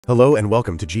Hello and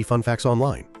welcome to G Fun Facts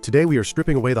Online. Today we are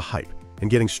stripping away the hype and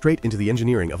getting straight into the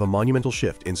engineering of a monumental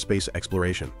shift in space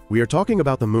exploration. We are talking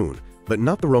about the moon, but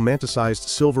not the romanticized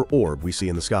silver orb we see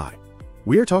in the sky.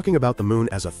 We are talking about the moon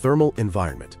as a thermal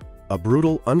environment, a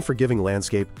brutal, unforgiving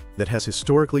landscape that has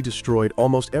historically destroyed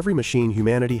almost every machine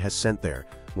humanity has sent there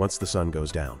once the sun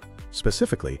goes down.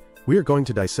 Specifically, we are going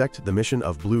to dissect the mission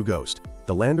of Blue Ghost,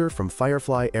 the lander from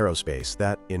Firefly Aerospace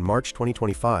that, in March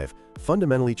 2025,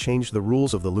 fundamentally changed the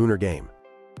rules of the lunar game.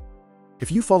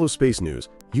 If you follow space news,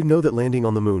 you know that landing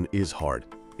on the moon is hard.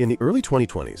 In the early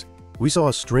 2020s, we saw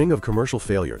a string of commercial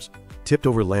failures,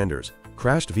 tipped-over landers,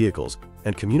 crashed vehicles,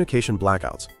 and communication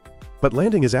blackouts. But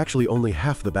landing is actually only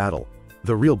half the battle.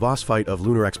 The real boss fight of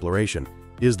lunar exploration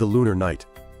is the lunar night.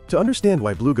 To understand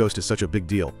why Blue Ghost is such a big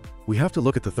deal, we have to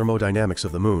look at the thermodynamics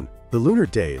of the moon. The lunar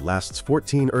day lasts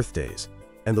 14 Earth days,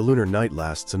 and the lunar night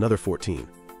lasts another 14.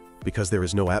 Because there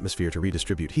is no atmosphere to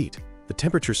redistribute heat, the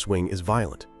temperature swing is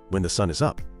violent. When the sun is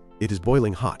up, it is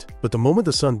boiling hot. But the moment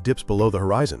the sun dips below the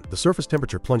horizon, the surface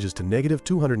temperature plunges to negative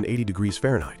 280 degrees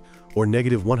Fahrenheit, or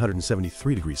negative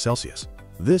 173 degrees Celsius.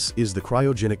 This is the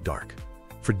cryogenic dark.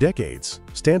 For decades,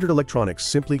 standard electronics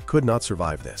simply could not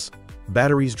survive this.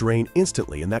 Batteries drain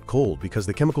instantly in that cold because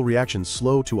the chemical reactions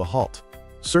slow to a halt.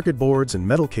 Circuit boards and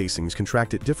metal casings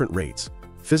contract at different rates,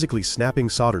 physically snapping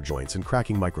solder joints and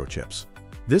cracking microchips.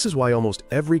 This is why almost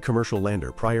every commercial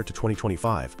lander prior to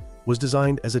 2025 was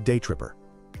designed as a day tripper.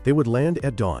 They would land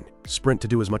at dawn, sprint to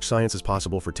do as much science as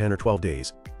possible for 10 or 12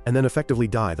 days, and then effectively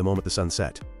die the moment the sun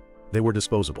set. They were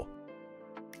disposable.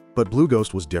 But Blue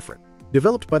Ghost was different.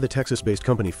 Developed by the Texas-based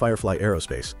company Firefly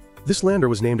Aerospace, this lander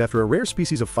was named after a rare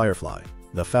species of firefly,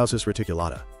 the Phausis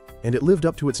reticulata, and it lived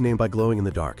up to its name by glowing in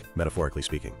the dark, metaphorically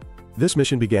speaking. This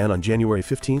mission began on January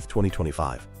 15,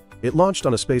 2025. It launched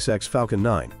on a SpaceX Falcon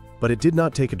 9, but it did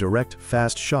not take a direct,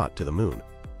 fast shot to the moon.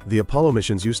 The Apollo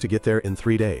missions used to get there in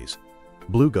 3 days.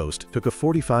 Blue Ghost took a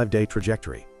 45-day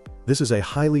trajectory. This is a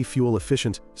highly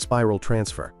fuel-efficient spiral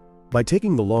transfer. By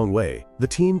taking the long way, the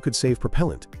team could save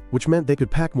propellant, which meant they could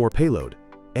pack more payload,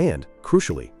 and,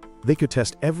 crucially, they could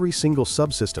test every single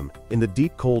subsystem in the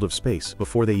deep cold of space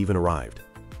before they even arrived.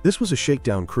 This was a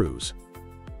shakedown cruise.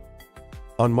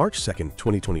 On March 2,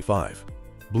 2025,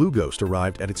 Blue Ghost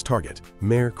arrived at its target,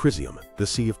 Mare Crisium, the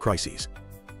Sea of Crises.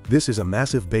 This is a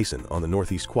massive basin on the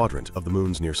northeast quadrant of the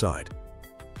moon's near side.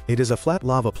 It is a flat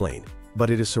lava plain, but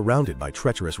it is surrounded by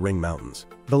treacherous ring mountains.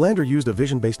 The lander used a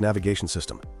vision-based navigation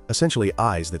system, essentially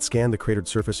eyes that scanned the cratered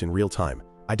surface in real time,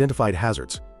 identified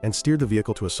hazards, and steered the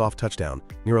vehicle to a soft touchdown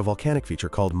near a volcanic feature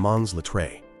called Mons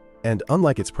Lettre. And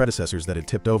unlike its predecessors that had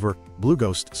tipped over, Blue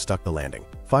Ghost stuck the landing.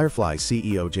 Firefly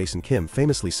CEO Jason Kim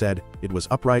famously said it was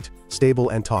upright, stable,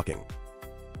 and talking.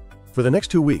 For the next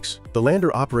 2 weeks, the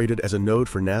lander operated as a node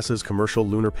for NASA's Commercial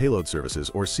Lunar Payload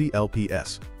Services, or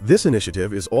CLPS. This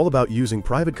initiative is all about using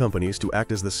private companies to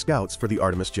act as the scouts for the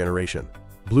Artemis generation.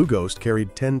 Blue Ghost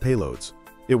carried 10 payloads.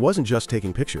 It wasn't just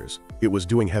taking pictures, it was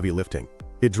doing heavy lifting.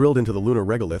 It drilled into the lunar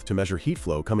regolith to measure heat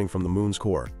flow coming from the moon's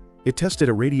core. It tested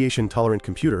a radiation-tolerant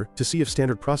computer to see if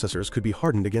standard processors could be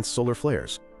hardened against solar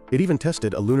flares. It even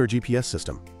tested a lunar GPS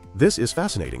system. This is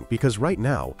fascinating because right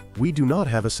now, we do not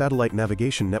have a satellite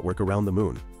navigation network around the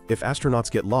moon. If astronauts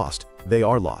get lost, they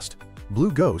are lost.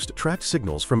 Blue Ghost tracked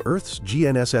signals from Earth's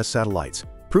GNSS satellites,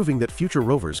 proving that future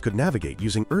rovers could navigate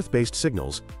using Earth-based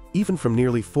signals, even from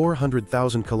nearly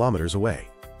 400,000 kilometers away.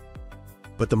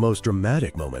 But the most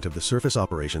dramatic moment of the surface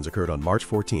operations occurred on March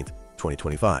 14,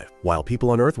 2025. While people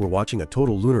on Earth were watching a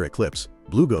total lunar eclipse,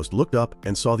 Blue Ghost looked up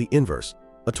and saw the inverse,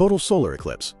 a total solar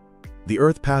eclipse. The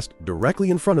Earth passed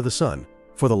directly in front of the sun.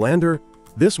 For the lander,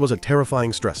 this was a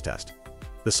terrifying stress test.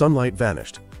 The sunlight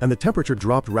vanished, and the temperature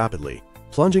dropped rapidly,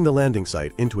 plunging the landing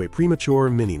site into a premature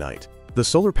mini-night. The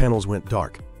solar panels went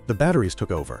dark, the batteries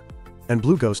took over, and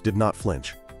Blue Ghost did not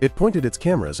flinch. It pointed its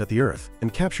cameras at the Earth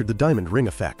and captured the diamond ring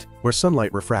effect, where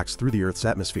sunlight refracts through the Earth's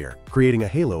atmosphere, creating a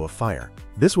halo of fire.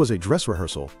 This was a dress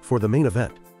rehearsal for the main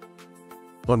event.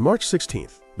 On March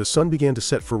 16th, the sun began to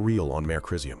set for real on Mare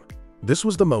Crisium. This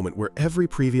was the moment where every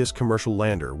previous commercial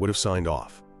lander would have signed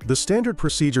off. The standard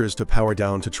procedure is to power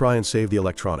down to try and save the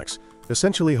electronics,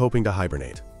 essentially hoping to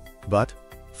hibernate. But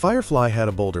Firefly had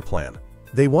a bolder plan.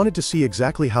 They wanted to see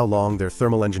exactly how long their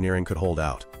thermal engineering could hold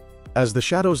out. As the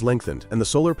shadows lengthened and the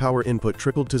solar power input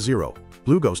trickled to zero,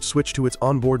 Blue Ghost switched to its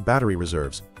onboard battery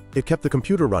reserves. It kept the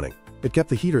computer running, it kept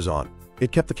the heaters on,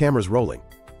 it kept the cameras rolling.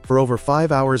 For over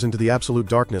 5 hours into the absolute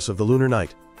darkness of the lunar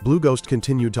night, Blue Ghost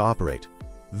continued to operate.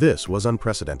 This was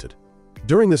unprecedented.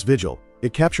 During this vigil,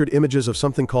 it captured images of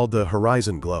something called the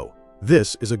horizon glow.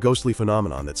 This is a ghostly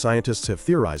phenomenon that scientists have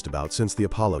theorized about since the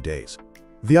Apollo days.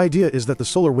 The idea is that the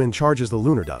solar wind charges the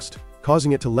lunar dust,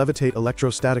 causing it to levitate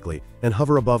electrostatically and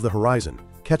hover above the horizon,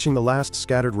 catching the last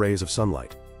scattered rays of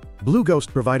sunlight. Blue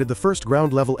Ghost provided the first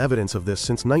ground-level evidence of this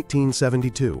since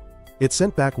 1972. It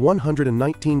sent back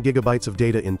 119 gigabytes of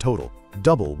data in total,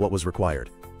 double what was required.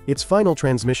 Its final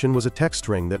transmission was a text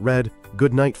string that read,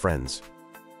 "Good night, friends."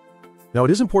 Now,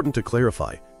 it is important to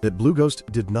clarify that Blue Ghost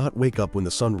did not wake up when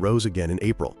the sun rose again in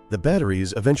April. The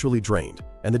batteries eventually drained,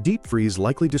 and the deep freeze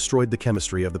likely destroyed the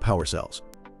chemistry of the power cells.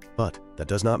 But that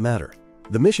does not matter.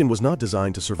 The mission was not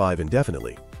designed to survive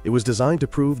indefinitely. It was designed to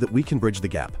prove that we can bridge the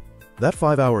gap. That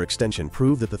 5-hour extension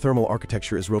proved that the thermal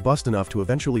architecture is robust enough to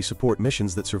eventually support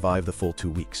missions that survive the full 2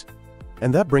 weeks.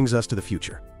 And that brings us to the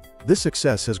future. This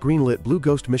success has greenlit Blue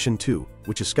Ghost Mission 2,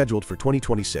 which is scheduled for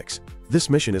 2026. This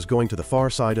mission is going to the far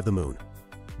side of the moon.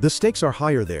 The stakes are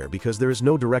higher there because there is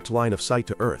no direct line of sight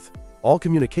to Earth. All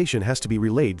communication has to be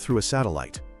relayed through a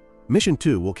satellite. Mission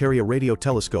 2 will carry a radio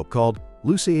telescope called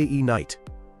Lunar Night.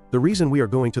 The reason we are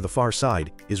going to the far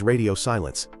side is radio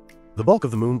silence. The bulk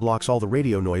of the moon blocks all the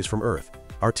radio noise from Earth,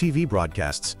 our TV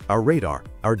broadcasts, our radar,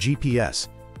 our GPS.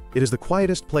 It is the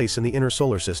quietest place in the inner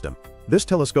solar system. This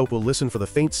telescope will listen for the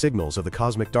faint signals of the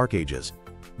cosmic dark ages,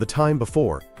 the time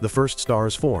before the first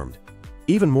stars formed.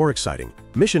 Even more exciting,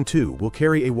 Mission 2 will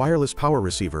carry a wireless power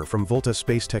receiver from Volta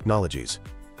Space Technologies.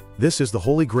 This is the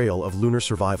holy grail of lunar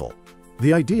survival.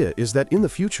 The idea is that in the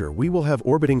future we will have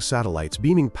orbiting satellites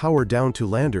beaming power down to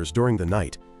landers during the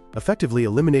night, effectively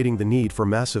eliminating the need for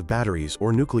massive batteries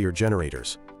or nuclear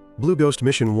generators. Blue Ghost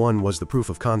Mission 1 was the proof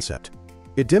of concept.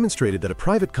 It demonstrated that a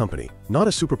private company, not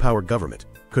a superpowered government,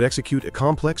 could execute a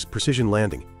complex, precision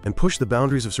landing and push the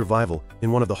boundaries of survival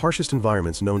in one of the harshest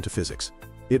environments known to physics.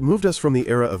 It moved us from the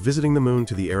era of visiting the moon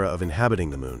to the era of inhabiting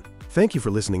the moon. Thank you for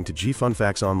listening to G Fun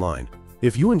Facts Online.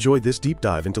 If you enjoyed this deep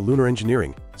dive into lunar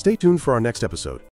engineering, stay tuned for our next episode.